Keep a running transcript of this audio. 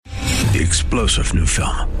The explosive new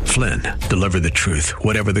film, Flynn, deliver the truth,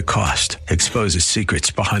 whatever the cost, exposes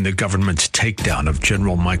secrets behind the government's takedown of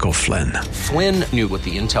General Michael Flynn. Flynn knew what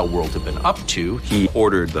the intel world had been up to. He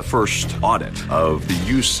ordered the first audit of the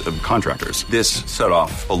use of contractors. This set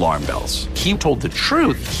off alarm bells. He told the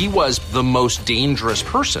truth. He was the most dangerous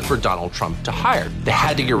person for Donald Trump to hire. They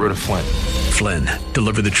had to get rid of Flynn. Flynn,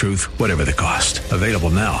 deliver the truth, whatever the cost. Available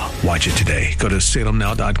now. Watch it today. Go to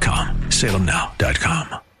salemnow.com.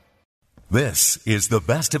 salemnow.com. This is the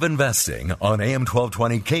Best of Investing on AM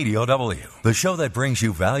 1220 KDOW, the show that brings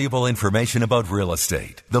you valuable information about real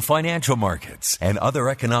estate, the financial markets, and other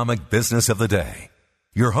economic business of the day.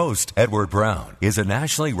 Your host, Edward Brown, is a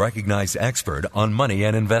nationally recognized expert on money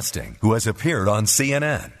and investing who has appeared on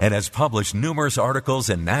CNN and has published numerous articles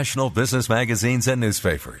in national business magazines and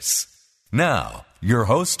newspapers. Now, your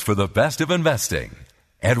host for the Best of Investing,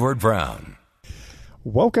 Edward Brown.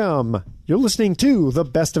 Welcome. You're listening to The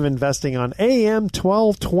Best of Investing on AM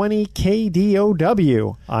 1220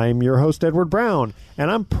 KDOW. I'm your host, Edward Brown, and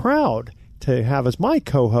I'm proud to have as my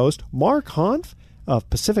co-host Mark Hanf of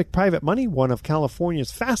Pacific Private Money, one of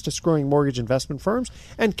California's fastest-growing mortgage investment firms,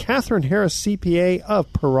 and Catherine Harris, CPA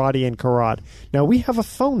of Parati & Karat. Now, we have a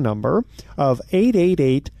phone number of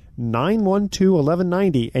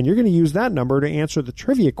 888-912-1190, and you're going to use that number to answer the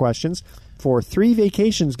trivia questions for 3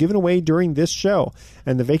 vacations given away during this show.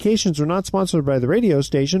 And the vacations are not sponsored by the radio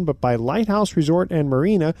station, but by Lighthouse Resort and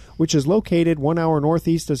Marina, which is located 1 hour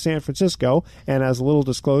northeast of San Francisco. And as a little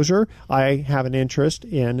disclosure, I have an interest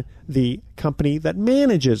in the company that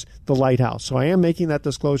manages the Lighthouse. So I am making that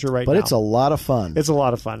disclosure right now. But it's a lot of fun. It's a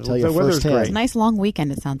lot of fun. The weather's great. It's a nice long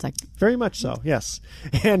weekend, it sounds like. Very much so, yes.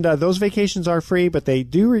 And those vacations are free, but they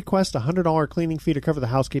do request a $100 cleaning fee to cover the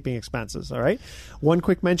housekeeping expenses, all right? One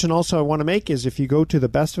quick mention also I want to make is if you go to the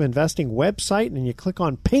Best of Investing website and you click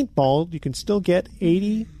on paintball, you can still get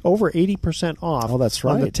over 80% off. Oh, that's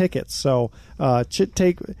right. On the tickets. So I'm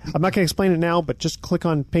not going to explain it now, but just click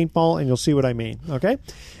on paintball and you'll see what I mean, okay?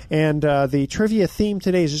 And the trivia theme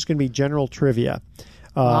today is just going to be general trivia.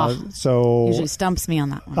 So usually stumps me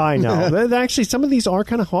on that one. I know. Actually, some of these are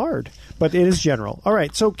kind of hard, but it is general. All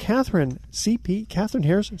right. So Catherine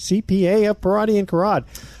Harris, CPA of Parati & Karat.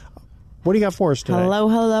 What do you got for us today?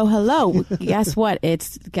 Hello. Guess what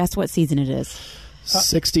season it is?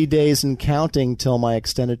 60 days and counting till my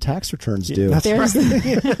extended tax returns due. That's right.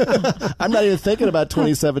 I'm not even thinking about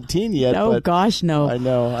 2017 yet. Oh, but gosh, no. I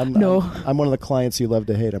know. I'm one of the clients you love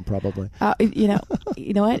to hate. I'm probably. You know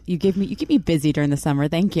what? You keep me busy during the summer.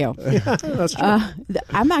 Thank you. Yeah, that's true.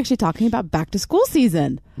 I'm actually talking about back to school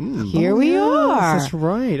season. Here we are. That's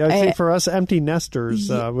right. Actually, for us empty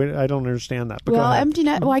nesters, I don't understand that. But I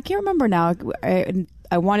can't remember now.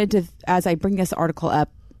 I wanted to, as I bring this article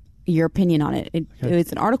up, your opinion on it.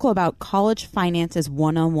 It's an article about college finances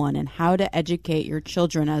 101 and how to educate your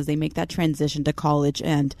children as they make that transition to college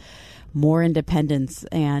and more independence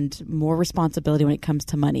and more responsibility when it comes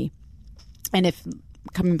to money. And if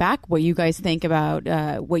coming back, what you guys think about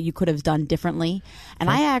what you could have done differently. And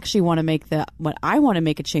I actually want to make a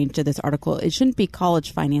change to this article. It shouldn't be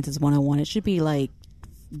college finances 101. It should be like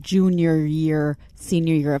junior year,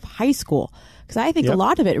 senior year of high school. Because I think a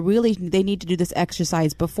lot of it really, they need to do this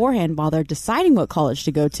exercise beforehand while they're deciding what college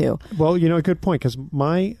to go to. Well, a good point, because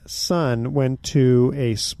my son went to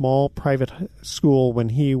a small private school when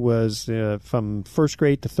he was from first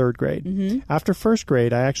grade to third grade. Mm-hmm. After first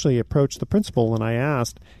grade, I actually approached the principal and I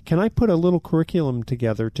asked, can I put a little curriculum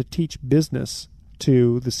together to teach business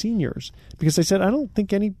to the seniors? Because I said, I don't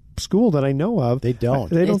think any school that I know of, they don't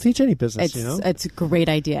teach any business. It's a great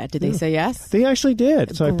idea. Did they say yes? They actually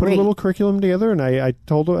did. So I put a little curriculum together, and I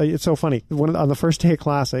told them. It's so funny. On the first day of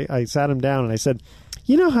class, I sat him down and I said,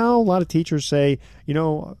 you know how a lot of teachers say,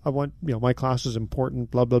 I want my class is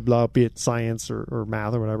important, blah blah blah, be it science or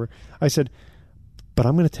math or whatever. I said, but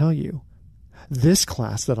I'm going to tell you, this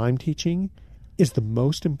class that I'm teaching is the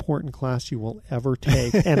most important class you will ever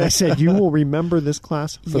take. And I said, you will remember this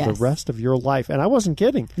class for the rest of your life. And I wasn't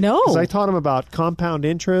kidding. No. Because I taught him about compound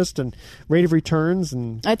interest and rate of returns.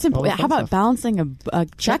 And that's important. How about balancing a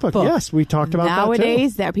checkbook? Yes, we talked about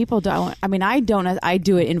Nowadays, that too. People don't. I mean, I don't. I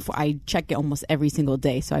do it. I check it almost every single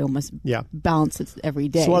day. So I almost balance it every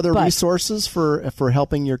day. So are there resources for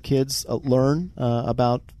helping your kids learn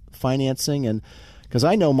about financing? And because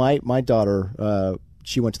I know my daughter,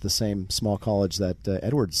 she went to the same small college that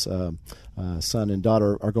Edward's son and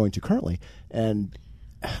daughter are going to currently. And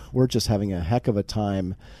we're just having a heck of a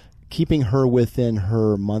time keeping her within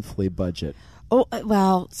her monthly budget. Oh,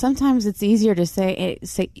 well, sometimes it's easier to say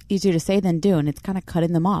than do, and it's kind of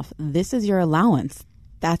cutting them off. This is your allowance.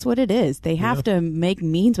 That's what it is. They have to make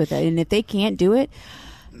means with it. And if they can't do it,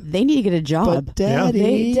 they need to get a job. But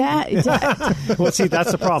Daddy. Well, see,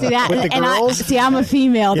 that's the problem. See, with the girls. I'm a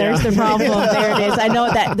female. There's the problem. There it is. I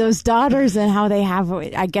know that those daughters and how they have.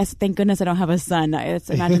 I guess thank goodness I don't have a son. I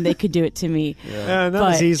imagine they could do it to me. Not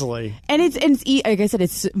as easily. And it's like I said,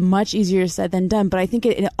 it's much easier said than done. But I think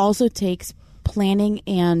it also takes planning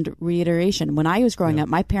and reiteration. When I was growing up,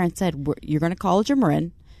 my parents said, "You're going to college or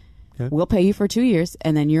Marin. Okay. We'll pay you for 2 years,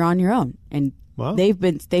 and then you're on your own." And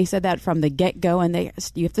they said that from the get-go, and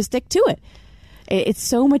you have to stick to it. It's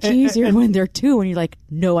so much easier when they're 2 and you're like,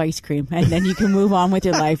 no ice cream, and then you can move on with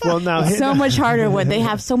your life. Well, now it's so much harder when they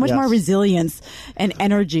have so much more resilience and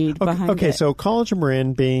energy behind it. Okay, so College of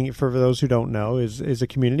Marin, being, for those who don't know, is a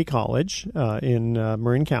community college in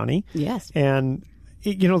Marin County. Yes. And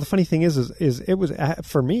the funny thing is it was,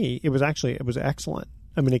 for me, it was excellent.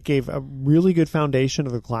 I mean, it gave a really good foundation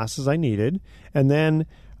of the classes I needed, and then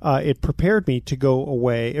it prepared me to go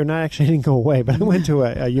away, or not actually, I didn't go away, but I went to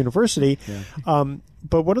a university. Yeah.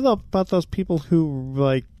 But what about those people who,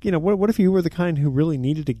 like, what if you were the kind who really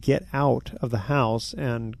needed to get out of the house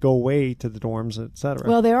and go away to the dorms, et cetera?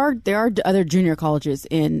 Well, there are other junior colleges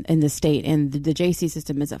in the state, and the JC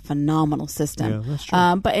system is a phenomenal system. Yeah, that's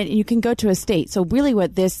true. But you can go to a state. So really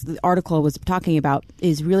what this article was talking about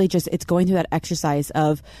is really just, it's going through that exercise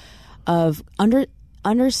of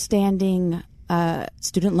understanding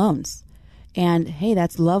student loans. And hey,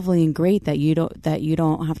 that's lovely and great that you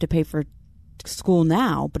don't have to pay for school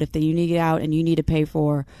now, but if you need to get out and you need to pay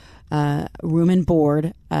for room and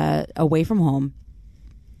board away from home,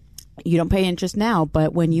 you don't pay interest now,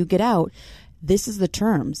 but when you get out, this is the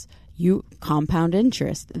terms. You compound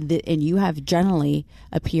interest, and you have generally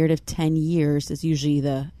a period of 10 years is usually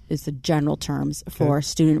the general terms for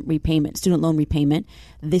student loan repayment.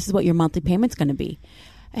 This is what your monthly payment's going to be.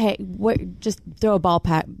 Hey, just throw a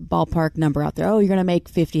ballpark number out there. Oh, you're going to make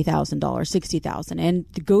 $50,000, $60,000, and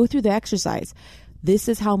go through the exercise. This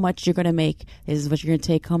is how much you're going to make. This is what you're going to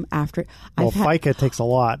take home after. FICA takes a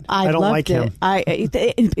lot. I don't like him.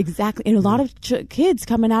 Exactly. And a lot of kids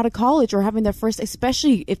coming out of college or having their first,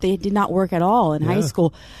 especially if they did not work at all in high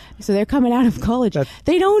school. So they're coming out of college.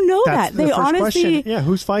 They don't know that. They honestly. Yeah,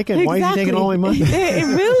 who's FICA? Exactly. Why is he taking all my money?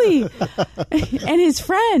 Really. And his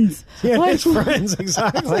friends. Yeah, his friends,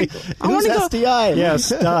 exactly. Who's SDI?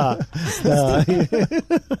 Yes,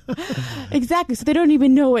 Exactly. So they don't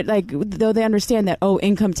even know it, though they understand that,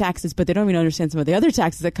 income taxes, but they don't even understand some of the other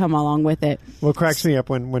taxes that come along with it. Well, it cracks me up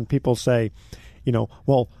when people say,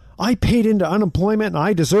 well, I paid into unemployment and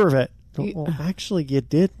I deserve it. Well, actually, you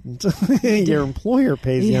didn't. Your employer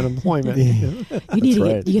pays the unemployment. You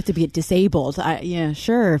have to be disabled.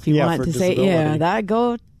 Sure. If you want to say,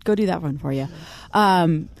 go do that one for you.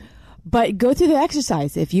 But go through the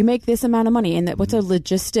exercise. If you make this amount of money, and what's a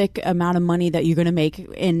logistic amount of money that you're going to make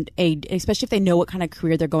especially if they know what kind of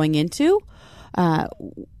career they're going into,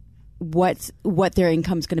 what their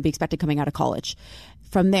income is going to be expected coming out of college.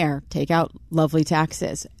 From there, take out lovely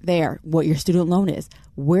taxes. What your student loan is.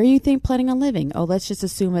 Where you think planning on living? Oh, let's just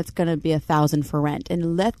assume it's going to be $1,000 for rent,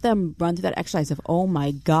 and let them run through that exercise of, oh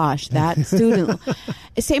my gosh, that student.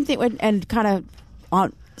 Same thing, and kind of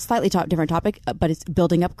on slightly different topic, but it's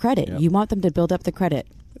building up credit. Yep. You want them to build up the credit.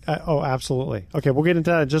 Absolutely. Okay, we'll get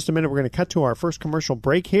into that in just a minute. We're going to cut to our first commercial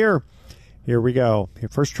break here. Here we go. Your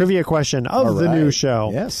first trivia question of the new show.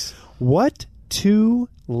 Yes. What two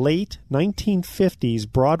late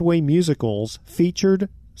 1950s Broadway musicals featured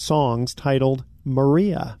songs titled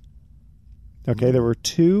Maria? Okay, there were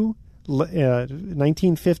two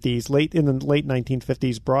 1950s, late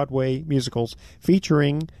 1950s Broadway musicals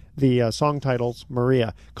featuring the song titles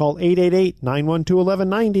Maria. Call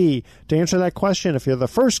 888-912-1190 to answer that question. If you're the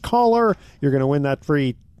first caller, you're going to win that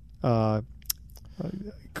free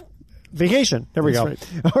vacation. There we go. Right.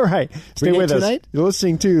 All right. Stay with us. You're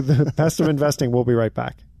listening to The Best of Investing. We'll be right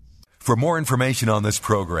back. For more information on this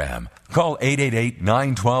program, call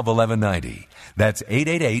 888-912-1190. That's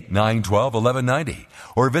 888-912-1190.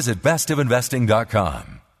 Or visit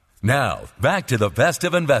bestofinvesting.com. Now, back to The Best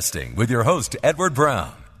of Investing with your host, Edward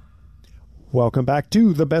Brown. Welcome back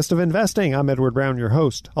to The Best of Investing. I'm Edward Brown, your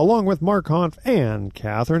host, along with Mark Hanf and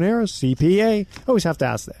Catherine Harris, CPA. Always have to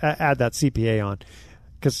add that CPA on,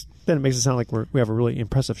 because then it makes it sound like we have a really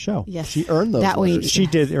impressive show. Yes. She earned those letters. She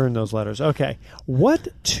did earn those letters. Okay. What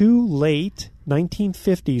two late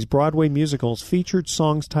 1950s Broadway musicals featured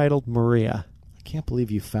songs titled Maria? I can't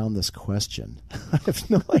believe you found this question. I have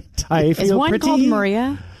no idea. Is one called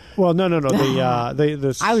Maria? Well, no.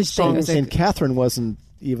 The I was songs, and Catherine wasn't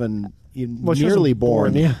even nearly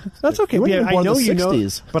born. Yeah, that's okay. I know you know,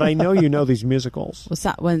 60s. but I know you know these musicals. West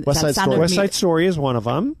Side Story. West Side Story is one of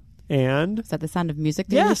them. And is that the Sound of Music?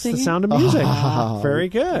 That yes, you're The singing? Sound of Music. Very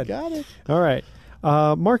good. Got it. All right.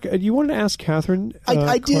 Mark, you wanted to ask Catherine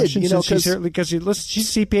I did, questions you know, since she's here, because she's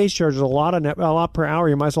CPA charges a lot per hour.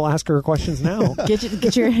 You might as well ask her questions now.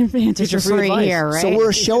 Get your answers for free advice. here, right? So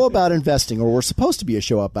we're a show about investing, or we're supposed to be a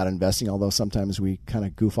show about investing, although sometimes we kind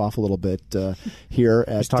of goof off a little bit here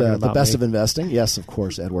at the Best of Investing. Yes, of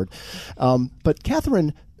course, Edward. But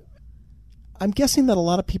Catherine, I'm guessing that a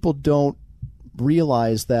lot of people don't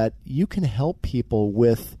realize that you can help people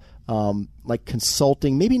with like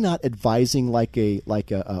consulting, maybe not advising like a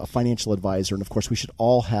financial advisor. And of course, we should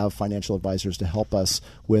all have financial advisors to help us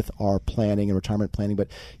with our planning and retirement planning. But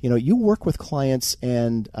you work with clients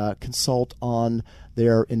and consult on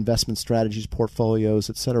their investment strategies, portfolios,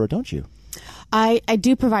 et cetera, don't you? I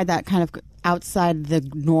do provide that kind of outside the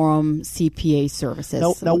norm CPA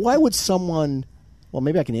services. Now, why would someone? Well,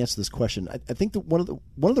 maybe I can answer this question. I think that one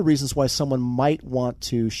of the reasons why someone might want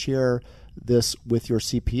to share this with your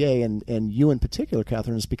CPA and you in particular,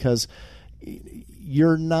 Catherine, is because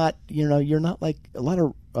you're not like a lot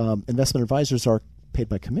of investment advisors are paid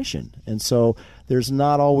by commission, and so there's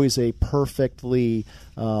not always a perfectly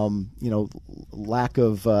lack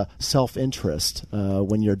of self-interest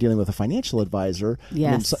when you're dealing with a financial advisor.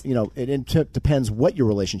 Yes. It depends what your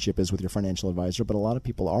relationship is with your financial advisor, but a lot of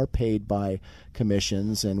people are paid by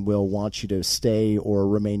commissions and will want you to stay or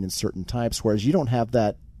remain in certain types, whereas you don't have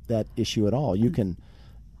that issue at all. You can.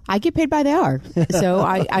 I get paid by the hour, so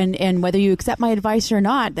and whether you accept my advice or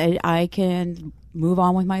not, I can move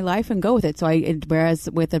on with my life and go with it. So whereas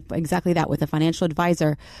with exactly that, with a financial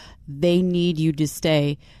advisor, they need you to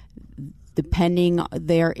stay. Depending,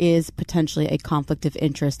 there is potentially a conflict of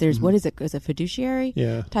interest. There's what is it? Is it fiduciary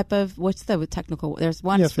type of? What's the technical? There's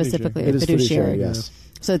one specifically a fiduciary. Yes.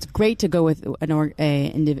 So it's great to go with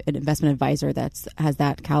an investment advisor that has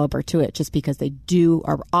that caliber to it, just because they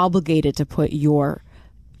are obligated to put your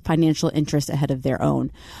financial interest ahead of their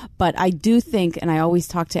own. But I do think, and I always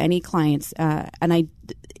talk to any clients,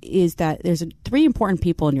 is that there's three important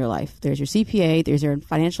people in your life. There's your CPA, there's your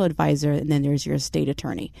financial advisor, and then there's your estate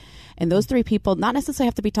attorney. And those three people not necessarily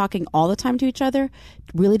have to be talking all the time to each other.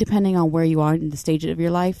 Really, depending on where you are in the stage of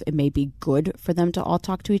your life, it may be good for them to all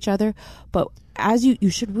talk to each other. But as you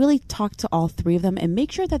should really talk to all three of them and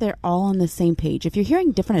make sure that they're all on the same page. If you're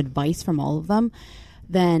hearing different advice from all of them,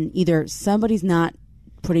 then either somebody's not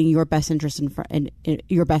putting your best interest in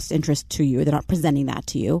your best interest to you, they're not presenting that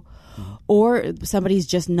to you, or somebody's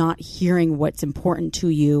just not hearing what's important to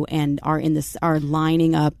you and are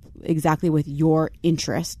lining up exactly with your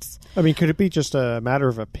interests. I mean, could it be just a matter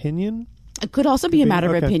of opinion? It could also be a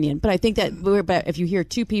matter of opinion, but I think that if you hear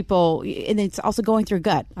two people, and it's also going through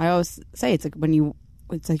gut. I always say it's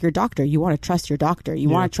like your doctor. You want to trust your doctor. You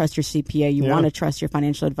want to trust your CPA. You want to trust your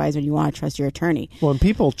financial advisor. You want to trust your attorney. Well, and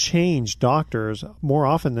people change doctors more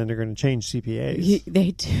often than they're going to change CPAs.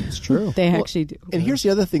 They do. It's true. They actually do. And here's the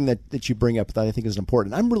other thing that you bring up that I think is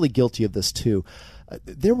important. I'm really guilty of this too.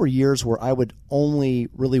 There were years where I would only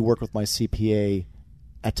really work with my CPA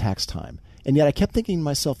at tax time. And yet I kept thinking to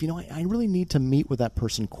myself, I really need to meet with that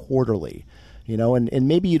person quarterly. And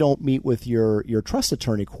maybe you don't meet with your trust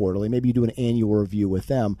attorney quarterly. Maybe you do an annual review with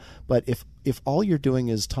them. But if all you're doing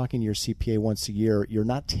is talking to your CPA once a year, you're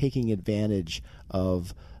not taking advantage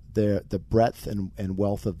of the breadth and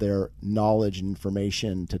wealth of their knowledge and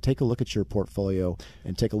information to take a look at your portfolio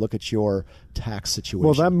and take a look at your tax situation.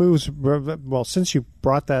 Well, that moves. Well, since you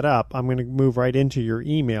brought that up, I'm going to move right into your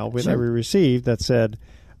email that we received that said,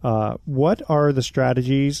 what are the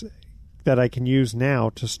strategies that I can use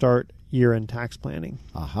now to start year-end tax planning?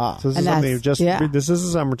 Aha. So this is something this is the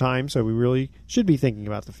summertime, so we really should be thinking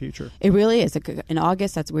about the future. It really is. In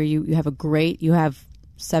August, that's where you have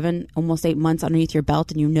 7, almost 8 months underneath your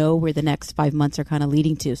belt, and you know where the next 5 months are kind of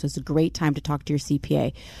leading to. So it's a great time to talk to your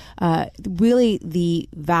CPA. Really, the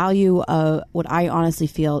value of what I honestly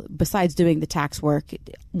feel, besides doing the tax work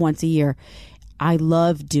once a year, I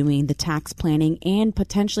love doing the tax planning and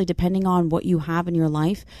potentially, depending on what you have in your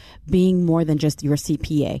life, being more than just your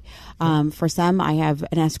CPA. For some, I have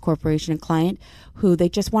an S corporation client who they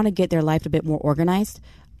just want to get their life a bit more organized.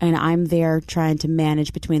 And I'm there trying to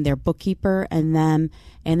manage between their bookkeeper and them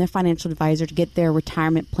and their financial advisor to get their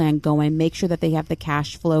retirement plan going, make sure that they have the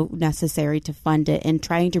cash flow necessary to fund it, and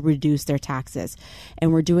trying to reduce their taxes.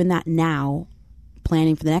 And we're doing that now,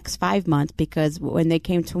 planning for the next 5 months, because when they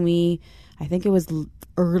came to me, I think it was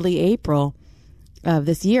early April of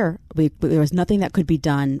this year, there was nothing that could be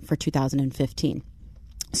done for 2015.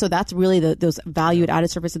 So that's really those valued added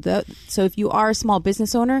services. So if you are a small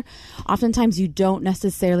business owner, oftentimes you don't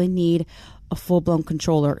necessarily need a full-blown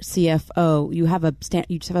controller, CFO. You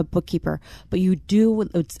just have a bookkeeper, but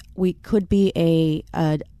we could be a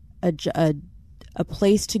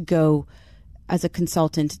place to go as a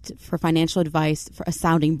consultant for financial advice, for a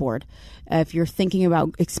sounding board. If you're thinking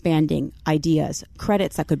about expanding ideas,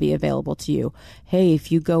 credits that could be available to you. Hey,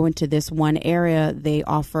 if you go into this one area, they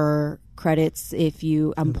offer credits if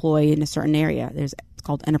you employ in a certain area. It's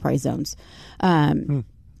called enterprise zones.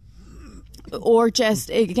 Or just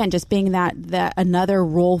being that another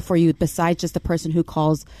role for you besides just the person who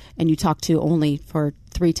calls and you talk to only for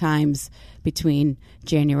 3 times between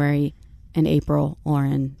January and April, or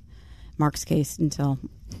in Mark's case until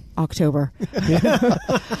October.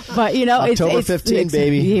 But October 15,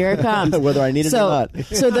 baby. Here it comes. Whether I need it or not.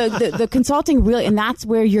 So the consulting really, and that's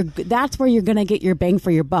where you're going to get your bang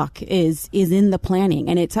for your buck is in the planning.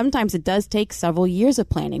 And sometimes it does take several years of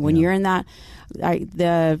planning when you're in that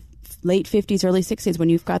the late 50s, early 60s, when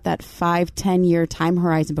you've got that 5-10 year time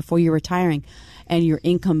horizon before you're retiring. And your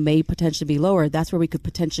income may potentially be lower. That's where we could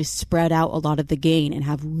potentially spread out a lot of the gain and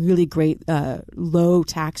have really great low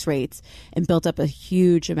tax rates and build up a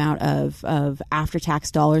huge amount of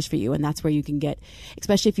after-tax dollars for you. And that's where you can get,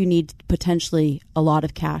 especially if you need potentially a lot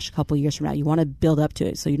of cash a couple of years from now. You want to build up to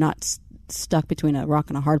it so you're not stuck between a rock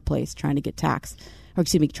and a hard place trying to get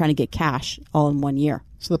trying to get cash all in 1 year.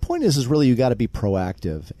 So the point is really you got to be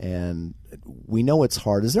proactive, and we know it's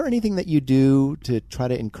hard. Is there anything that you do to try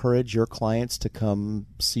to encourage your clients to come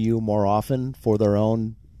see you more often for their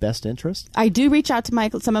own best interest? I do reach out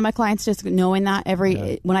to some of my clients, just knowing that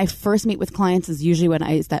when I first meet with clients is usually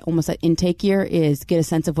is that almost that intake year, is get a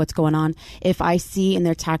sense of what's going on. If I see in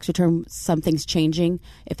their tax return something's changing,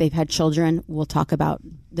 if they've had children, we'll talk about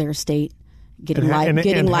their estate. Getting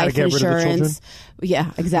life insurance.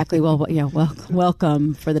 Yeah, exactly. Well,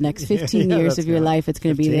 welcome for the next 15 years of your life. It's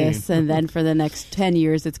going to be this, and then for the next 10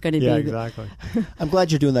 years, it's going to be. Yeah, exactly. I'm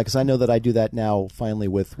glad you're doing that, because I know that I do that now. Finally,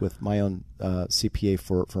 with my own CPA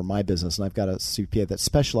for my business, and I've got a CPA that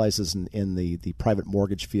specializes in the private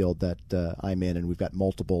mortgage field that I'm in, and we've got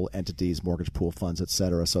multiple entities, mortgage pool funds, et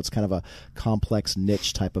cetera. So it's kind of a complex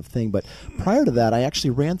niche type of thing. But prior to that, I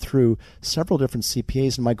actually ran through several different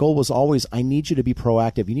CPAs, and my goal was always, I need you to be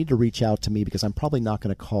proactive. You need to reach out to me because I'm probably not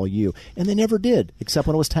going to call you. And they never did, except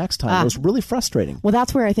when it was tax time. It was really frustrating. Well,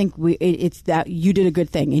 that's where I think it's that you did a good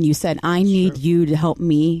thing. And you said, I need you to help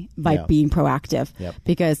me by being proactive. Yep.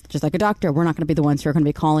 Because just like a doctor, we're not going to be the ones who are going to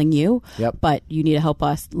be calling you. Yep. But you need to help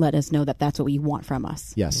us, let us know that that's what you want from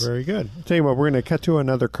us. Yes. Very good. I'll tell you what, we're going to cut to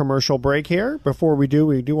another commercial break here. Before we do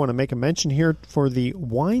want to make a mention here for the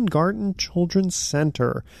Weingarten Children's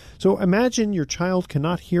Center. So imagine your child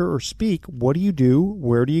cannot hear or speak. What do you do?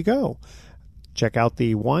 Where do you go? Check out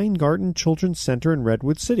the Weingarten Children's Center in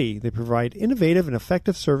Redwood City. They provide innovative and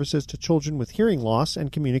effective services to children with hearing loss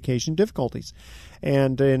and communication difficulties.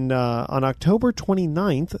 And on October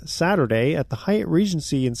 29th, Saturday, at the Hyatt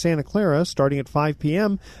Regency in Santa Clara, starting at 5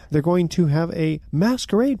 p.m., they're going to have a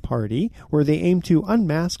masquerade party where they aim to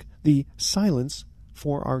unmask the silence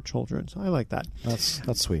for our children. So I like that. That's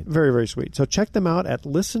sweet. Very, very sweet. So check them out at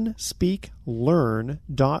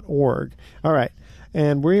listenspeaklearn.org. All right.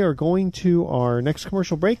 And we are going to our next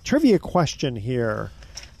commercial break. Trivia question here.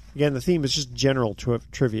 Again, the theme is just general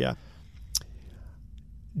trivia.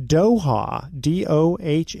 Doha,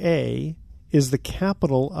 D-O-H-A, is the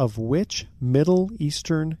capital of which Middle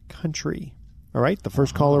Eastern country? All right, the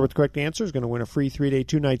first caller with the correct answer is going to win a free 3-day,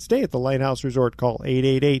 2-night stay at the Lighthouse Resort. Call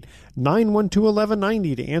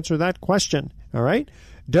 888-912-1190 to answer that question. All right,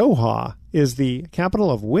 Doha is the capital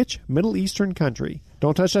of which Middle Eastern country?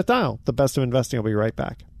 Don't touch that dial. The Best of Investing will be right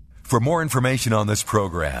back. For more information on this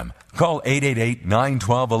program, call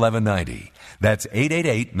 888-912-1190. That's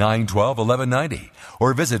 888-912-1190.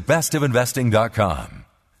 Or visit bestofinvesting.com.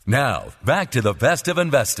 Now, back to the Best of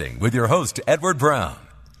Investing with your host, Edward Brown.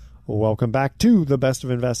 Welcome back to the Best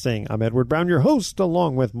of Investing. I'm Edward Brown, your host,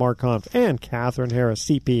 along with Mark Humph and Catherine Harris,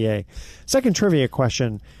 CPA. Second trivia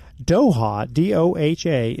question. Doha,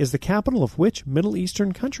 D-O-H-A, is the capital of which Middle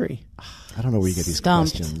Eastern country? I don't know where you get these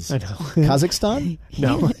Stumped. questions. I know. Kazakhstan?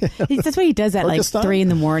 No. That's what he does at like 3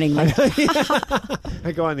 a.m. Like,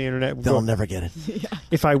 I go on the internet. They'll never get it.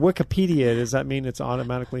 If I Wikipedia, does that mean it's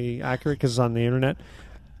automatically accurate because it's on the internet?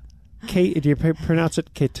 Do you pronounce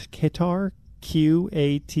it Qatar?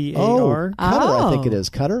 Q-A-T-A-R? Qatar, I think it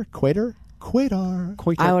is. Qatar? Quator? Quatar.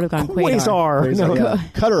 I would have gone Quasar. No.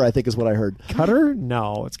 Qatar, I think, is what I heard. Qatar?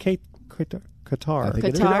 No, it's Qatar. I think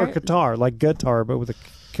it is. Or Qatar, like guitar, but with a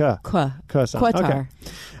K. K sound. Qatar. Okay.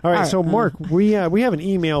 All right, so Mark, we have an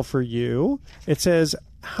email for you. It says,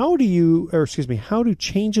 how do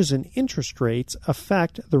changes in interest rates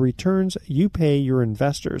affect the returns you pay your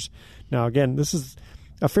investors? Now, again, this is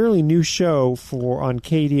a fairly new show on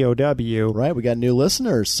KDOW. Right, we got new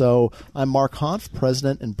listeners. So I'm Mark Hanf,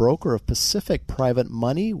 president and broker of Pacific Private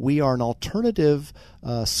Money. We are an alternative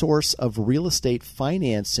source of real estate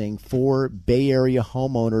financing for Bay Area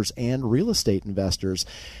homeowners and real estate investors.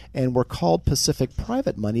 And we're called Pacific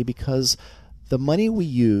Private Money because the money we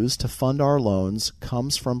use to fund our loans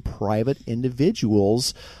comes from private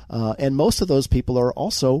individuals, and most of those people are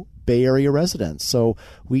also Bay Area residents. So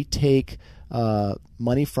we take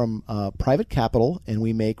money from private capital and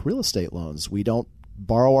we make real estate loans. We don't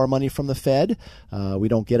borrow our money from the Fed. We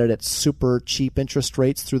don't get it at super cheap interest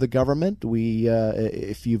rates through the government.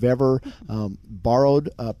 If you've ever borrowed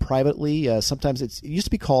privately, sometimes it used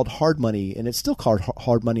to be called hard money, and it's still called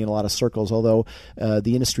hard money in a lot of circles, although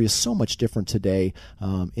the industry is so much different today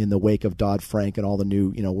in the wake of Dodd-Frank and all the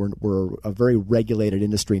new, we're a very regulated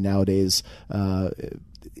industry nowadays,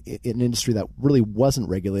 an industry that really wasn't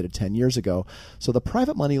regulated 10 years ago. So the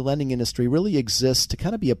private money lending industry really exists to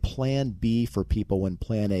kind of be a plan B for people when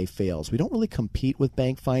plan A fails. We don't really compete with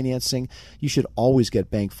bank financing. You should always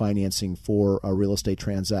get bank financing for a real estate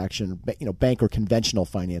transaction, bank or conventional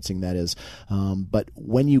financing, that is. But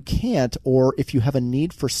when you can't, or if you have a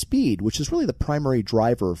need for speed, which is really the primary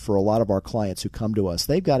driver for a lot of our clients who come to us,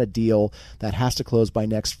 they've got a deal that has to close by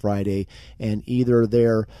next Friday, and either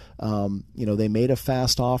they're they made a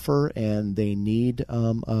fast offer and they need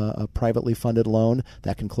a privately funded loan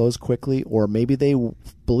that can close quickly, or maybe they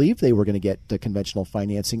believe they were going to get the conventional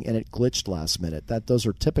financing and it glitched last minute. Those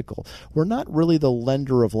are typical. We're not really the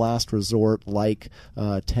lender of last resort like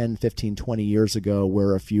 10, 15, 20 years ago,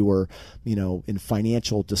 where if you were in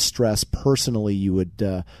financial distress personally, you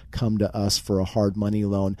would come to us for a hard money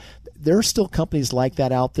loan. There are still companies like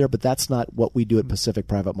that out there, but that's not what we do at Pacific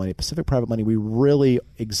Private Money. Pacific Private Money, we really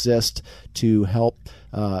exist to help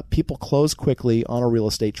people close quickly on a real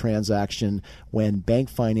estate transaction when bank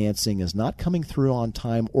financing is not coming through on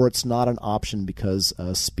time, or it's not an option because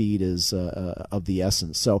speed is of the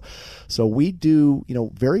essence. So we do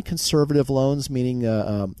very conservative loans, meaning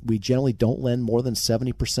we generally don't lend more than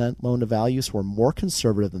 70% loan to value, so we're more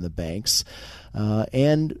conservative than the banks.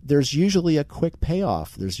 And there's usually a quick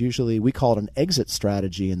payoff. We call it an exit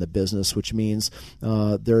strategy in the business, which means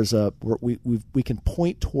we can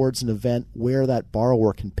point towards an event where that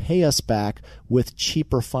borrower can pay us back with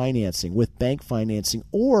cheaper financing, with bank financing,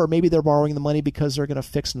 or maybe they're borrowing the money because they're going to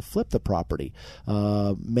fix and flip the property.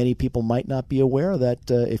 Many people might not be aware that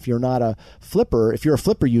if you're not a flipper, if you're a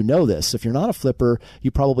flipper, you know this. If you're not a flipper,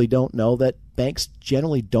 you probably don't know that banks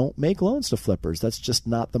generally don't make loans to flippers. That's just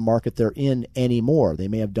not the market they're in anymore. They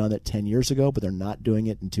may have done it 10 years ago, but they're not doing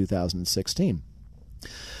it in 2016.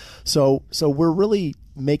 So we're really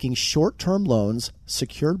making short-term loans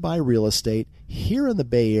secured by real estate here in the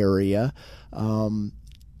Bay Area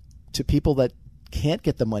to people that can't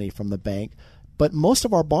get the money from the bank. But most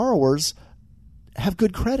of our borrowers have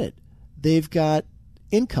good credit. They've got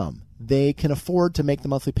income. They can afford to make the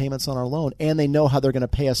monthly payments on our loan, and they know how they're going to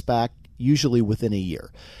pay us back usually within a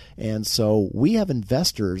year. And so we have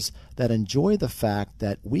investors that enjoy the fact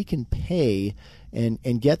that we can pay,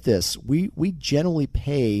 and get this, we generally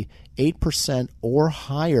pay 8% or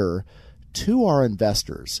higher to our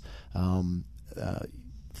investors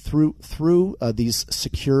through these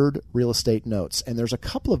secured real estate notes. And there's a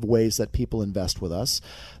couple of ways that people invest with us.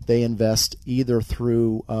 They invest either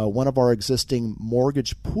through one of our existing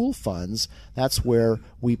mortgage pool funds. That's where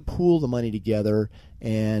we pool the money together,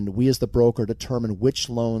 and we as the broker determine which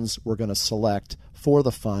loans we're going to select for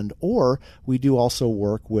the fund. Or we do also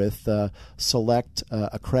work with select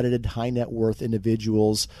accredited high net worth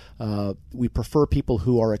individuals. We prefer people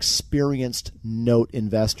who are experienced note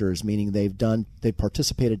investors, meaning they've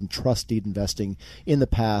participated in trust deed investing in the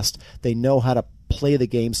past. They know how to play the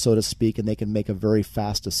game, so to speak, and they can make a very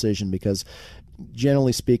fast decision, because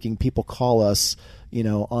generally speaking, people call us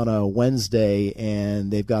on a Wednesday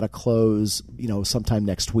and they've got to close sometime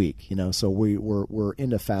next week. So we're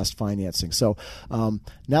into fast financing. So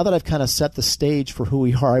now that I've kind of set the stage for who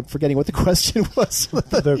we are, I'm forgetting what the question was.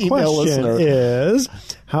 The question is,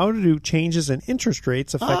 how do changes in interest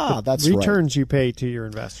rates affect the returns you pay to your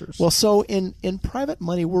investors? Well, so in private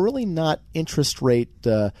money, we're really not interest rate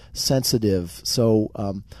sensitive. So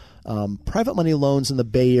Private money loans in the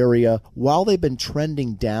Bay Area, while they've been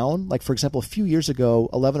trending down, like for example, a few years ago,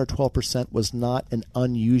 11 or 12% was not an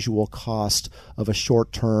unusual cost of a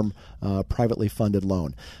short-term privately funded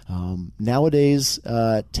loan. Nowadays,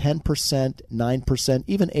 10%, 9%,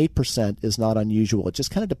 even 8% is not unusual. It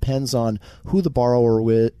just kind of depends on who the borrower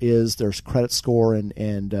is, their credit score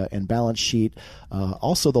and balance sheet.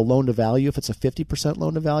 Also, the loan to value, if it's a 50%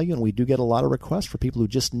 loan to value, and we do get a lot of requests for people who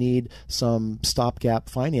just need some stopgap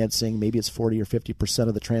financing, maybe it's 40 or 50%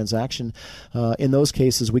 of the transaction. In those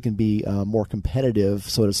cases, we can be more competitive,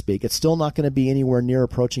 so to speak. It's still not going to be anywhere near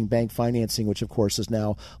approaching bank financing, which of course is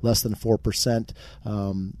now less than 4%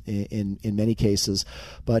 in many cases.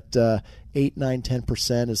 But 8, 9,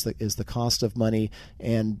 10% is the cost of money,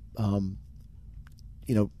 and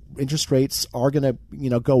interest rates are going to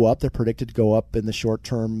go up. They're predicted to go up in the short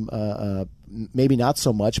term. Maybe not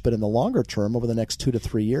so much, but in the longer term, over the next 2 to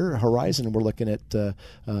 3 year horizon, we're looking at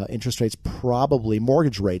interest rates,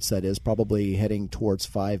 mortgage rates, that is, probably heading towards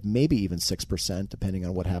 5, maybe even 6%, depending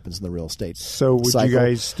on what happens in the real estate So would cycle. you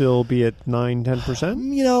guys still be at 9,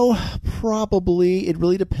 10%? Probably. It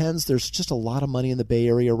really depends. There's just a lot of money in the Bay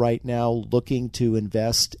Area right now looking to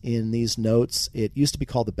invest in these notes. It used to be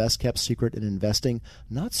called the best kept secret in investing.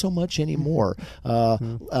 Not so much anymore.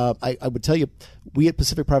 I would tell you, we at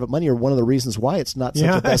Pacific Private Money are one of the reasons why it's not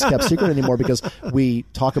such a best kept secret anymore, because we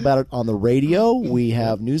talk about it on the radio, we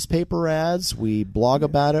have newspaper ads, we blog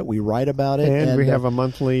about it, we write about it, and we have a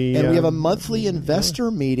monthly investor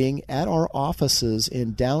meeting at our offices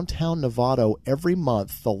in downtown Novato every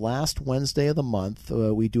month. The last Wednesday of the month,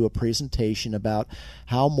 we do a presentation about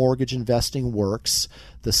how mortgage investing works,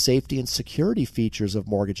 the safety and security features of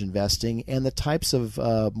mortgage investing, and the types of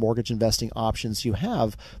mortgage investing options you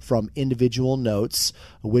have, from individual notes,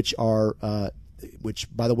 which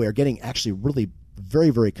by the way are getting actually really very,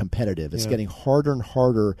 very competitive. It's getting harder and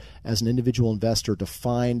harder as an individual investor to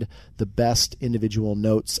find the best individual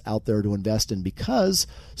notes out there to invest in, because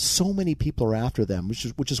so many people are after them,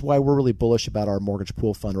 which is why we're really bullish about our mortgage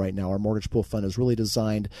pool fund right now. Our mortgage pool fund is really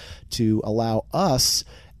designed to allow us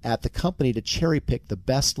at the company to cherry pick the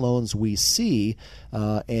best loans we see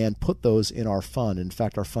and put those in our fund. In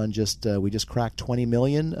fact, our fund we just cracked $20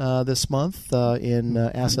 million this month in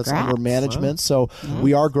assets under management. Wow. So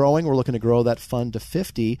we are growing. We're looking to grow that fund to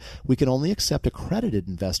 50. We can only accept accredited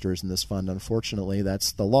investors in this fund. Unfortunately,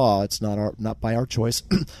 that's the law. It's not by our choice.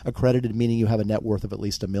 Accredited meaning you have a net worth of at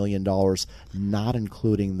least $1 million, not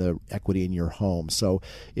including the equity in your home. So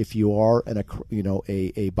if you are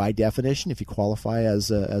by definition, if you qualify as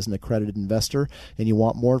an accredited investor and you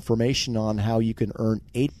want more information on how you can earn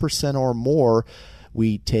 8% or more,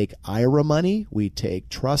 we take IRA money, we take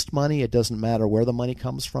trust money. It doesn't matter where the money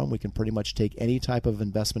comes from. We can pretty much take any type of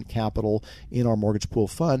investment capital in our mortgage pool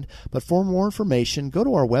fund. But for more information, go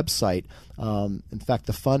to our website. In fact,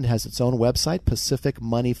 the fund has its own website,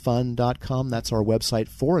 pacificmoneyfund.com. That's our website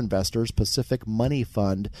for investors,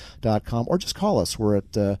 pacificmoneyfund.com. Or just call us. We're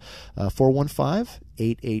at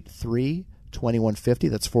 415-883-2150.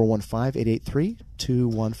 That's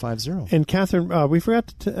 415-883-2150. And Catherine, we forgot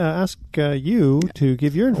to ask you to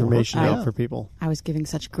give your information out for people. I was giving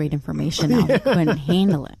such great information out. I couldn't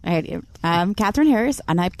handle it. I'm Catherine Harris,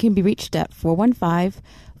 and I can be reached at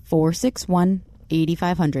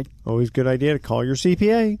 415-461-8500. Always a good idea to call your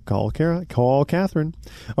CPA. Call Catherine.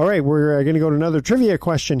 All right, we're going to go to another trivia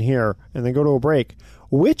question here and then go to a break.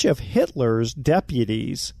 Which of Hitler's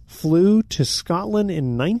deputies flew to Scotland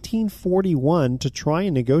in 1941 to try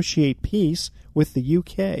and negotiate peace with the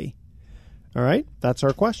UK? All right, that's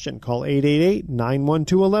our question. Call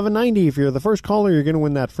 888-912-1190. If you're the first caller, you're going to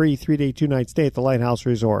win that free 3-day, 2-night stay at the Lighthouse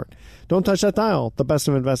Resort. Don't touch that dial. The Best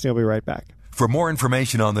of Investing will be right back. For more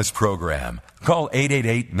information on this program, call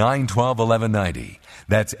 888-912-1190.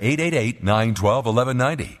 That's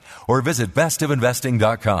 888-912-1190. Or visit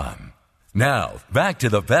bestofinvesting.com. Now, back to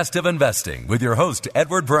the Best of Investing with your host,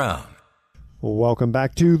 Edward Brown. Welcome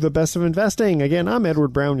back to the Best of Investing. Again, I'm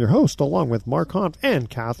Edward Brown, your host, along with Mark Hunt and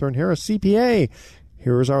Catherine Harris, CPA.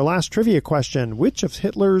 Here is our last trivia question. Which of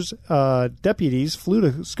Hitler's deputies flew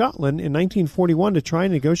to Scotland in 1941 to try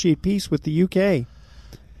and negotiate peace with the UK?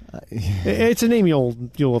 It's a name you'll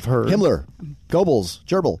have heard. Himmler, Goebbels,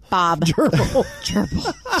 Goebbels, Bob, Goebbels.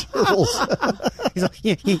 He's like,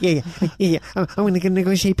 yeah. I'm going to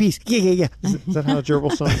negotiate peace. Yeah. Is that how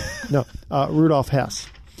Goebbels sounds? No, Rudolf Hess.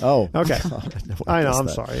 Oh, okay. I know. I'm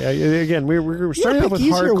sorry. Again, we're starting off with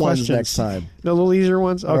hard questions next time. No, little easier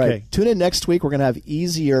ones. Okay. Right. Tune in next week. We're going to have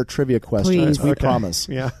easier trivia questions. Please. We promise.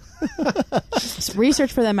 Yeah.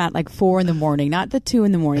 Research for them at like 4 in the morning, not the 2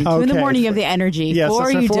 in the morning. 2 in the morning you have the energy. Yes,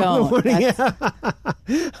 4 you don't.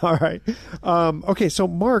 All right. Okay, so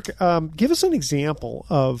Mark, give us an example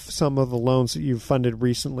of some of the loans that you've funded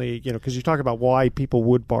recently, because you talk about why people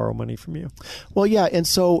would borrow money from you. Well, yeah, and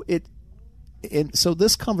so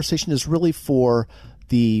this conversation is really for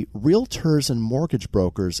the realtors and mortgage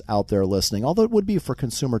brokers out there listening, although it would be for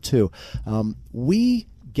consumer too. We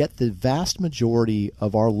get the vast majority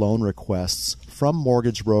of our loan requests from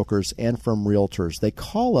mortgage brokers and from realtors. They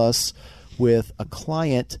call us with a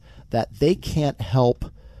client that they can't help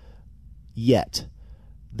yet.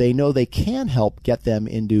 They know they can help get them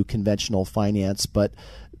into conventional finance, but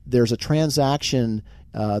there's a transaction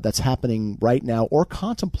that's happening right now or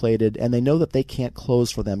contemplated, and they know that they can't close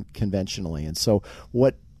for them conventionally. And so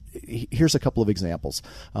here's a couple of examples.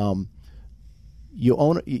 You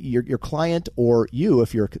own your client, or you,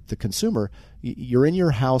 if you're the consumer, you're in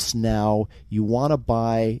your house now. You want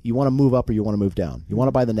to move up or you want to move down. You want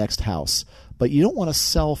to buy the next house, but you don't want to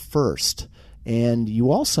sell first. And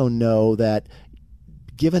you also know that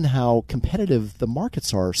given how competitive the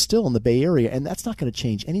markets are still in the Bay Area, and that's not going to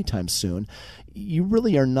change anytime soon, you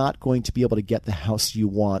really are not going to be able to get the house you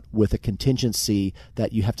want with a contingency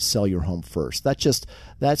that you have to sell your home first. That's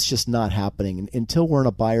just not happening. Until we're in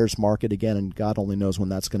a buyer's market again, and God only knows when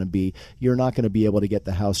that's going to be, you're not going to be able to get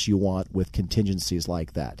the house you want with contingencies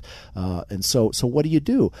like that. And so what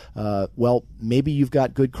do? Well, maybe you've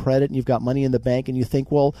got good credit and you've got money in the bank, and you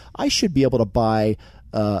think, well, I should be able to buy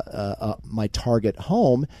my target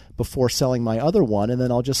home before selling my other one, and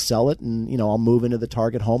then I'll just sell it, and I'll move into the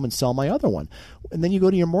target home and sell my other one. And then you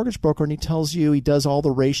go to your mortgage broker and he tells you, he does all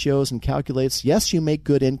the ratios and calculates, yes, you make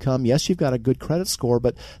good income, yes, you've got a good credit score,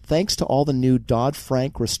 but thanks to all the new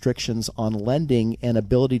Dodd-Frank restrictions on lending and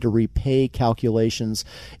ability to repay calculations,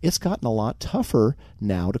 it's gotten a lot tougher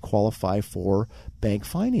now to qualify for bank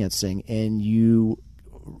financing. And you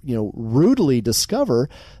rudely discover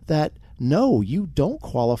that no, you don't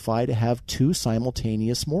qualify to have 2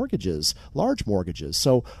 simultaneous mortgages, large mortgages.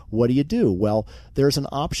 So what do? Well, there's an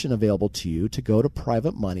option available to you to go to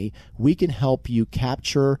private money. We can help you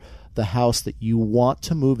capture the house that you want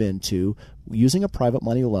to move into using a private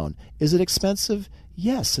money loan. Is it expensive?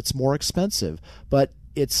 Yes, it's more expensive, but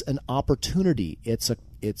it's an opportunity.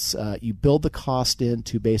 You build the cost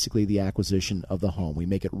into basically the acquisition of the home. We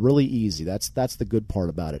make it really easy. That's the good part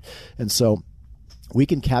about it. And so we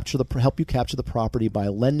can help you capture the property by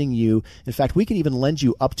lending you. In fact, we can even lend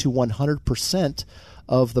you up to 100%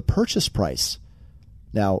 of the purchase price.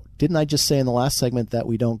 Now, didn't I just say in the last segment that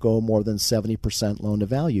we don't go more than 70% loan to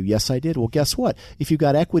value? Yes, I did. Well, guess what? If you've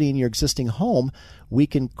got equity in your existing home, we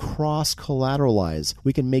can cross-collateralize.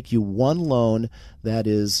 We can make you one loan that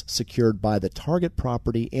is secured by the target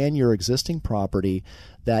property and your existing property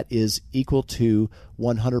that is equal to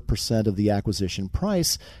 100% of the acquisition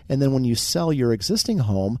price. And then when you sell your existing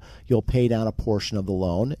home, you'll pay down a portion of the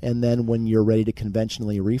loan. And then when you're ready to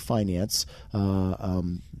conventionally refinance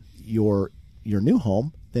your new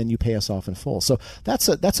home, then you pay us off in full. So that's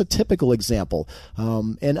a typical example.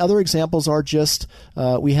 And other examples are just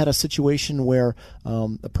we had a situation where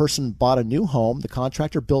a person bought a new home. The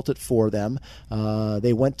contractor built it for them.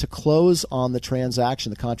 They went to close on the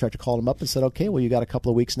transaction. The contractor called them up and said, okay, well, you got a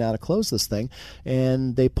couple of weeks now to close this thing.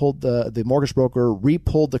 And they pulled the mortgage broker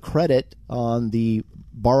re-pulled the credit on the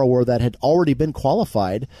borrower that had already been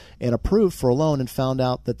qualified and approved for a loan, and found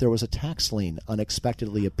out that there was a tax lien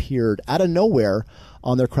unexpectedly appeared out of nowhere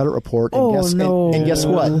on their credit report. And guess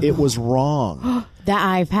what? It was wrong.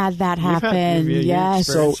 I've had that happen. Yes.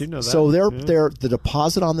 So the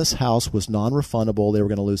deposit on this house was non-refundable. They were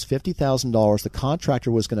going to lose $50,000. The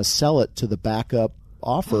contractor was going to sell it to the backup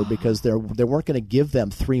offer because they weren't going to give them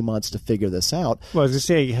 3 months to figure this out. Well, I was going to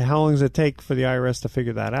say, how long does it take for the IRS to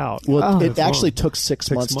figure that out? Well, it actually took 6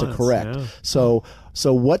 months to correct. Yeah.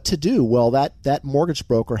 So what to do? Well, that mortgage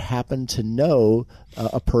broker happened to know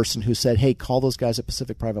a person who said, hey, call those guys at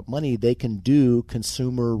Pacific Private Money. They can do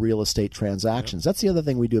consumer real estate transactions. That's the other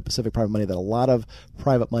thing we do at Pacific Private Money that a lot of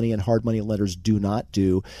private money and hard money lenders do not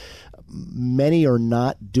do. Many are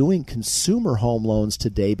not doing consumer home loans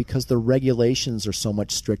today because the regulations are so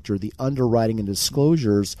much stricter. The underwriting and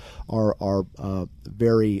disclosures are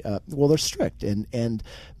very they're strict, and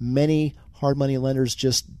many hard money lenders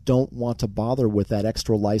just don't want to bother with that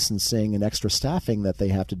extra licensing and extra staffing that they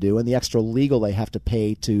have to do, and the extra legal they have to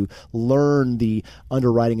pay to learn the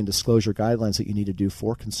underwriting and disclosure guidelines that you need to do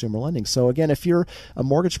for consumer lending. So again, if you're a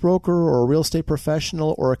mortgage broker or a real estate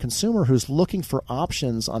professional or a consumer who's looking for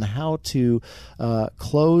options on how to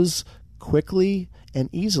close quickly and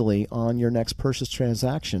easily on your next purchase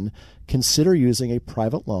transaction, consider using a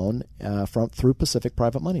private loan through Pacific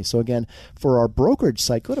Private Money. So again, for our brokerage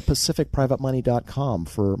site, go to pacificprivatemoney.com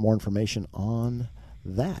for more information on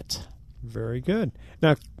that. Very good.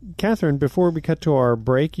 Now, Catherine, before we cut to our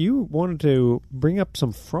break, you wanted to bring up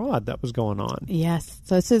some fraud that was going on. Yes.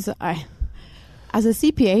 So this is, as a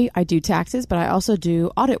CPA, I do taxes, but I also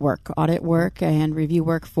do audit work and review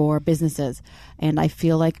work for businesses. And I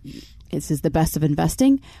feel like this is the best of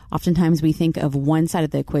investing. Oftentimes we think of one side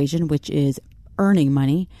of the equation, which is earning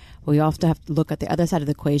money. We also have to look at the other side of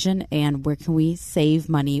the equation and where can we save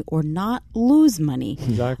money or not lose money.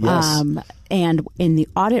 Exactly. Yes. And in the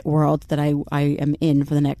audit world that I am in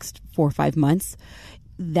for the next 4 or 5 months,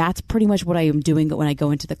 that's pretty much what I am doing when I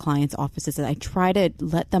go into the client's offices. And I try to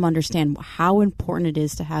let them understand how important it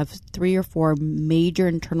is to have 3 or 4 major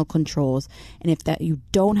internal controls. And if that you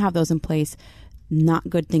don't have those in place, not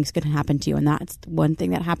good things can happen to you. And that's one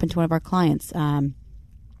thing that happened to one of our clients.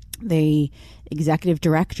 The executive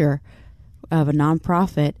director of a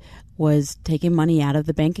nonprofit was taking money out of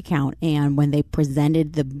the bank account, and when they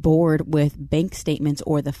presented the board with bank statements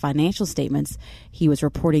or the financial statements, he was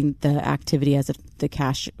reporting the activity as if the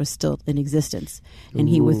cash was still in existence, and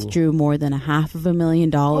he withdrew more than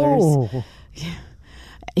 $500,000. Oh.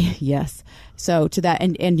 Yes. So to that,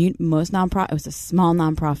 most nonprofit, it was a small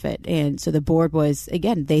nonprofit. And so the board was,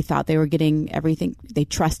 again, they thought they were getting everything. They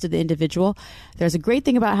trusted the individual. There's a great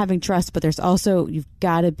thing about having trust, but there's also, you've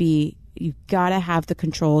got to have the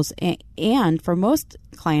controls. And for most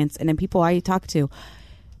clients and then people I talk to,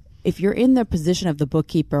 if you're in the position of the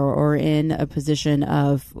bookkeeper or in a position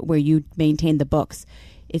of where you maintain the books,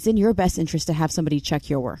 it's in your best interest to have somebody check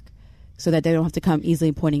your work, so that they don't have to come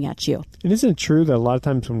easily pointing at you. And isn't it true that a lot of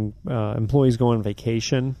times when employees go on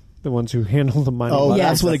vacation, the ones who handle the money... Oh,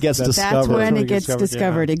 that's when it gets discovered. That's when it gets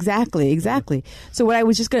discovered. Yeah. Exactly. So what I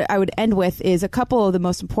would end with is a couple of the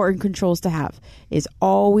most important controls to have is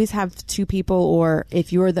always have 2 people, or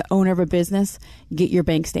if you're the owner of a business, get your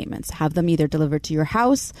bank statements. Have them either delivered to your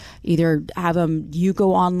house, either have them, you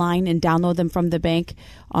go online and download them from the bank,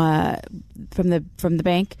 from the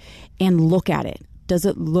bank, and look at it. Does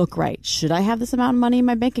it look right? Should I have this amount of money in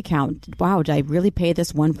my bank account? Wow, did I really pay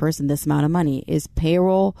this one person this amount of money? Is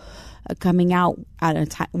payroll coming out at a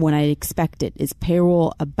time when I expect it? Is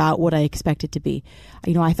payroll about what I expect it to be?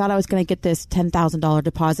 I thought I was going to get this $10,000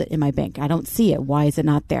 deposit in my bank. I don't see it. Why is it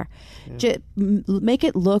not there? Yeah. Just make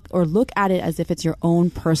it look at it as if it's your own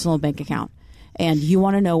personal bank account. And you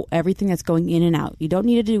want to know everything that's going in and out. You don't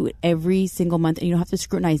need to do it every single month, and you don't have to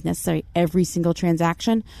scrutinize necessarily every single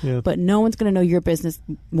transaction. Yeah. But no one's going to know your business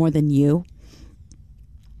more than you.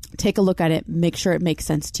 Take a look at it. Make sure it makes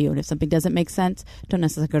sense to you. And if something doesn't make sense, don't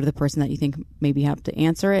necessarily go to the person that you think maybe have to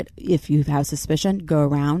answer it. If you have suspicion, go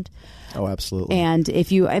around. Oh, absolutely. And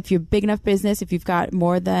if you're big enough business, if you've got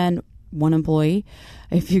more than one employee,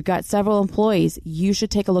 if you've got several employees, you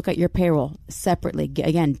should take a look at your payroll separately.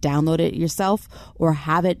 Again, download it yourself or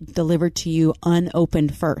have it delivered to you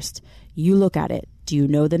unopened first. You look at it. Do you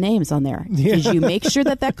know the names on there? Yeah. Did you make sure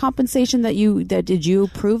that compensation did you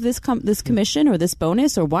approve this commission or this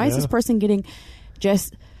bonus, or why is this person getting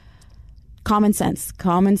just common sense?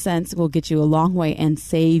 Common sense will get you a long way and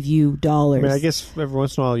save you dollars. I guess every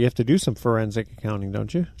once in a while you have to do some forensic accounting,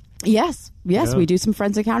 don't you? Yes, yeah. We do some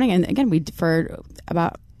forensic accounting, and again, for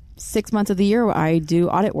about 6 months of the year, I do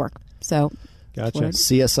audit work. So, gotcha.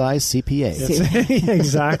 CSI, CPA.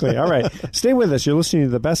 Exactly. All right, stay with us. You're listening to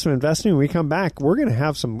The Best of Investing. When we come back, we're going to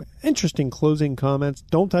have some interesting closing comments.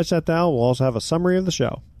 Don't touch that dial. We'll also have a summary of the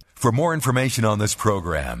show. For more information on this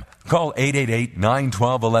program, call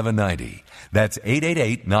 888-912-1190. That's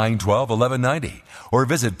 888-912-1190, or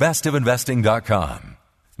visit bestofinvesting.com.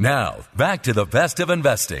 Now, back to The Best of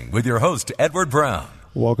Investing with your host, Edward Brown.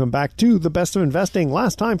 Welcome back to The Best of Investing.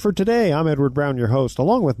 Last time for today, I'm Edward Brown, your host,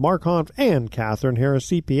 along with Mark Hanft and Catherine Harris,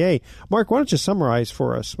 CPA. Mark, why don't you summarize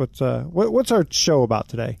for us? What's our show about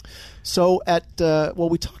today? So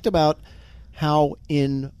we talked about how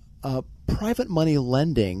in private money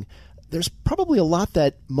lending, there's probably a lot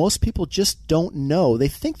that most people just don't know. They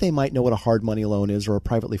think they might know what a hard money loan is or a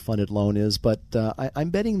privately funded loan is, but I'm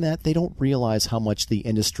betting that they don't realize how much the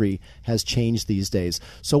industry has changed these days.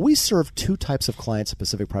 So we serve 2 types of clients at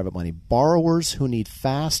Pacific Private Money: borrowers who need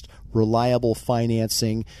fast, reliable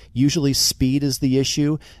financing. Usually speed is the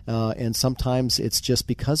issue, and sometimes it's just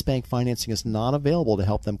because bank financing is not available to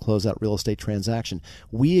help them close that real estate transaction.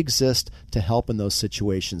 We exist to help in those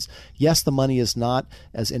situations. Yes, the money is not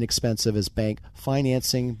as inexpensive as bank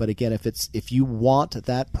financing, but again, if you want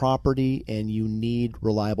that property and you need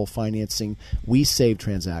reliable financing, we save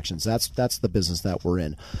transactions. That's the business that we're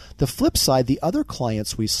in. The flip side, the other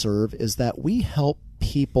clients we serve is that we help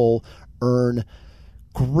people earn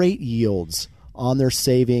great yields on their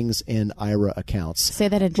savings and IRA accounts. Say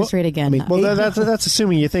that interest rate again. That's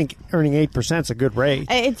assuming you think earning 8% is a good rate.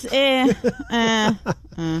 It's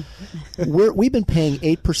We've been paying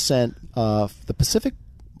 8% of the Pacific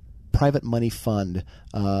Private Money Fund.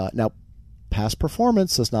 Now, past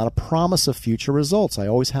performance is not a promise of future results. I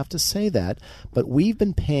always have to say that. But we've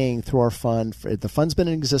been paying through our fund. The fund's been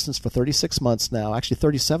in existence for 36 months now, actually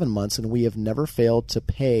 37 months, and we have never failed to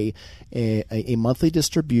pay a monthly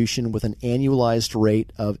distribution with an annualized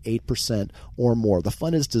rate of 8% or more. The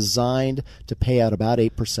fund is designed to pay out about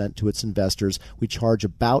 8% to its investors. We charge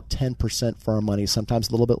about 10% for our money, sometimes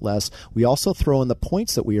a little bit less. We also throw in the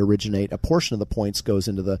points that we originate. A portion of the points goes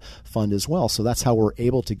into the fund as well. So that's how we're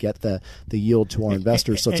able to get the yield to our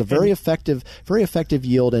investors. So it's a very effective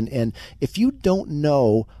yield. And if you don't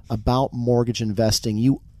know about mortgage investing,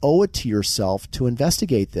 you owe it to yourself to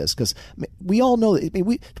investigate this, because we all know that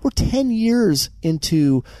we're 10 years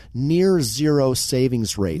into near zero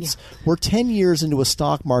savings rates. Yeah. We're 10 years into a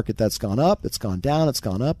stock market that's gone up, it's gone down, it's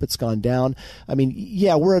gone up, it's gone down. I mean,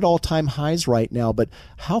 yeah, we're at all-time highs right now, but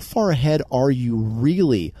how far ahead are you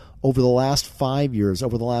really over the last 5 years,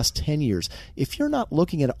 over the last 10 years? If you're not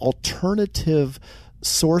looking at alternative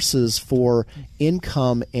sources for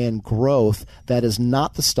income and growth that is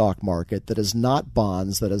not the stock market, that is not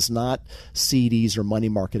bonds, that is not CDs or money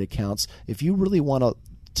market accounts, if you really want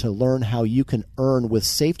to learn how you can earn with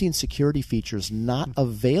safety and security features not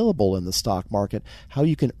available in the stock market, how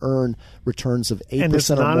you can earn returns of 8% or more. And it's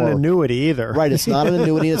not an annuity either. Right, it's not an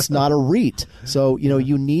annuity, it's not a REIT. So,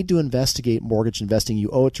 you need to investigate mortgage investing. You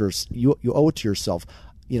owe it to yourself.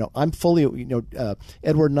 I'm fully,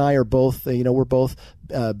 Edward and I are both, we're both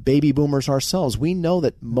baby boomers ourselves. We know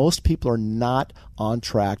that most people are not on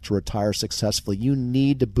track to retire successfully. You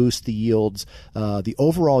need to boost the yields, the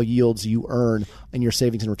overall yields you earn in your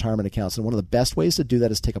savings and retirement accounts. And one of the best ways to do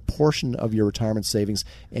that is take a portion of your retirement savings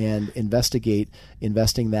and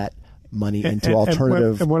investing that money into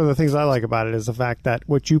alternative. And one of the things I like about it is the fact that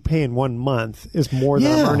what you pay in 1 month is more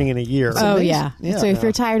than I'm earning in a year. Oh, yeah. So if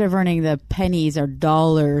you're tired of earning the pennies or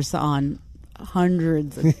dollars on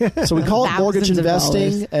hundreds of so we call it mortgage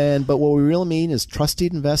investing, but what we really mean is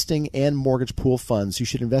trusted investing and mortgage pool funds. You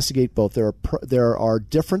should investigate both. There are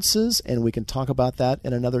differences, and we can talk about that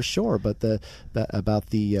in another show, but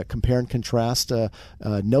about the compare and contrast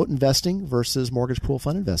note investing versus mortgage pool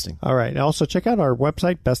fund investing. All right. Also check out our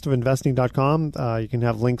website, bestofinvesting.com. You can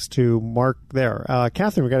have links to Mark there.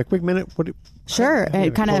 Catherine, we got a quick minute. Sure.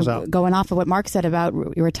 Kind of going off of what Mark said about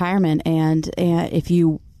retirement, and if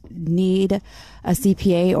you need a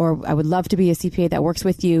CPA, or I would love to be a CPA that works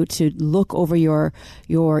with you to look over your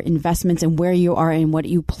investments and where you are and what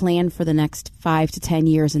you plan for the next 5 to 10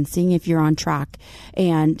 years, and seeing if you're on track,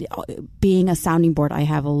 and being a sounding board. I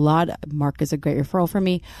have a lot. Mark is a great referral for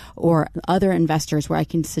me, or other investors where I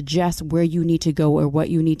can suggest where you need to go or what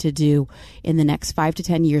you need to do in the next 5 to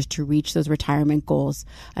 10 years to reach those retirement goals.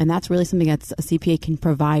 And that's really something that a CPA can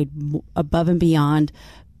provide above and beyond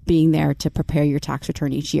being there to prepare your tax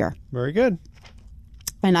return each year. Very good.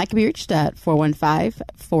 And I can be reached at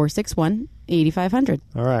 415-461-8500.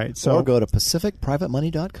 All right. Or go to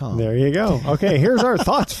pacificprivatemoney.com. There you go. Okay, here's our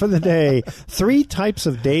thoughts for the day. 3 types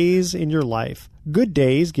of days in your life. Good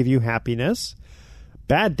days give you happiness.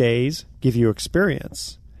 Bad days give you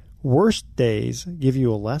experience. Worst days give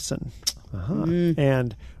you a lesson.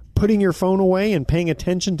 And putting your phone away and paying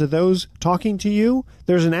attention to those talking to you,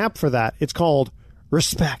 there's an app for that. It's called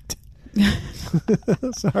Respect.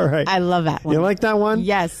 All right. I love that one. You like that one?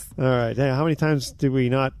 Yes. All right. Hey, how many times do we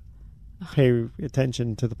not pay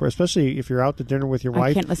attention to especially if you're out to dinner with your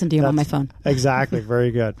wife? I can't listen to you on my phone. Exactly.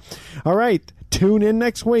 Very good. All right. Tune in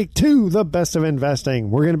next week to The Best of Investing.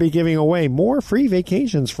 We're going to be giving away more free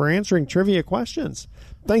vacations for answering trivia questions.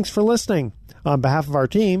 Thanks for listening. On behalf of our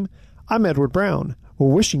team, I'm Edward Brown. We're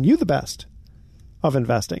wishing you the best of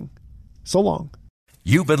investing. So long.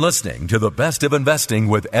 You've been listening to The Best of Investing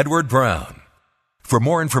with Edward Brown. For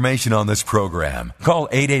more information on this program, call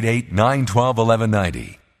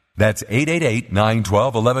 888-912-1190. That's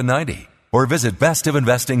 888-912-1190. Or visit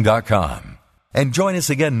bestofinvesting.com. And join us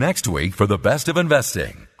again next week for The Best of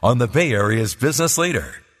Investing on the Bay Area's business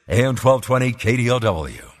leader, AM 1220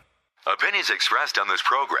 KDOW. Opinions expressed on this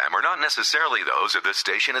program are not necessarily those of this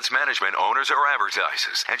station, its management, owners, or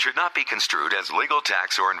advertisers, and should not be construed as legal,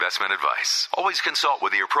 tax, or investment advice. Always consult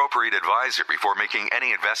with the appropriate advisor before making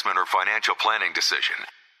any investment or financial planning decision.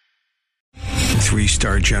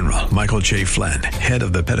 3-star General Michael J. Flynn, head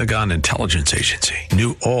of the Pentagon Intelligence Agency,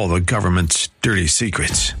 knew all the government's dirty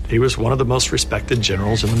secrets. He was one of the most respected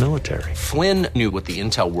generals in the military. Flynn knew what the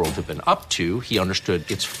intel world had been up to. He understood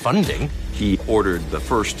its funding. He ordered the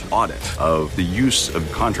first audit of the use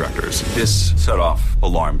of contractors. This set off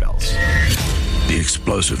alarm bells. The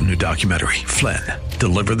explosive new documentary, Flynn,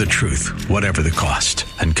 Deliver the Truth, Whatever the Cost,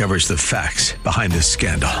 uncovers the facts behind this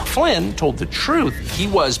scandal. Flynn told the truth. He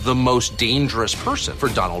was the most dangerous person for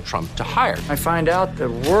Donald Trump to hire. I find out the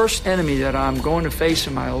worst enemy that I'm going to face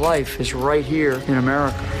in my life is right here in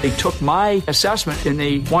America. They took my assessment and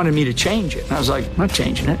they wanted me to change it. And I was like, I'm not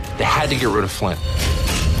changing it. They had to get rid of Flynn.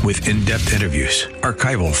 With in-depth interviews,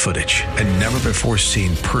 archival footage, and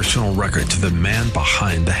never-before-seen personal records of the man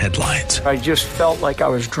behind the headlines. I just felt like I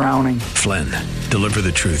was drowning. Flynn, Deliver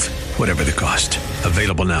the Truth, Whatever the Cost.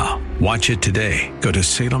 Available now. Watch it today. Go to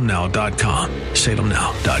salemnow.com.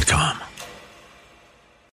 salemnow.com.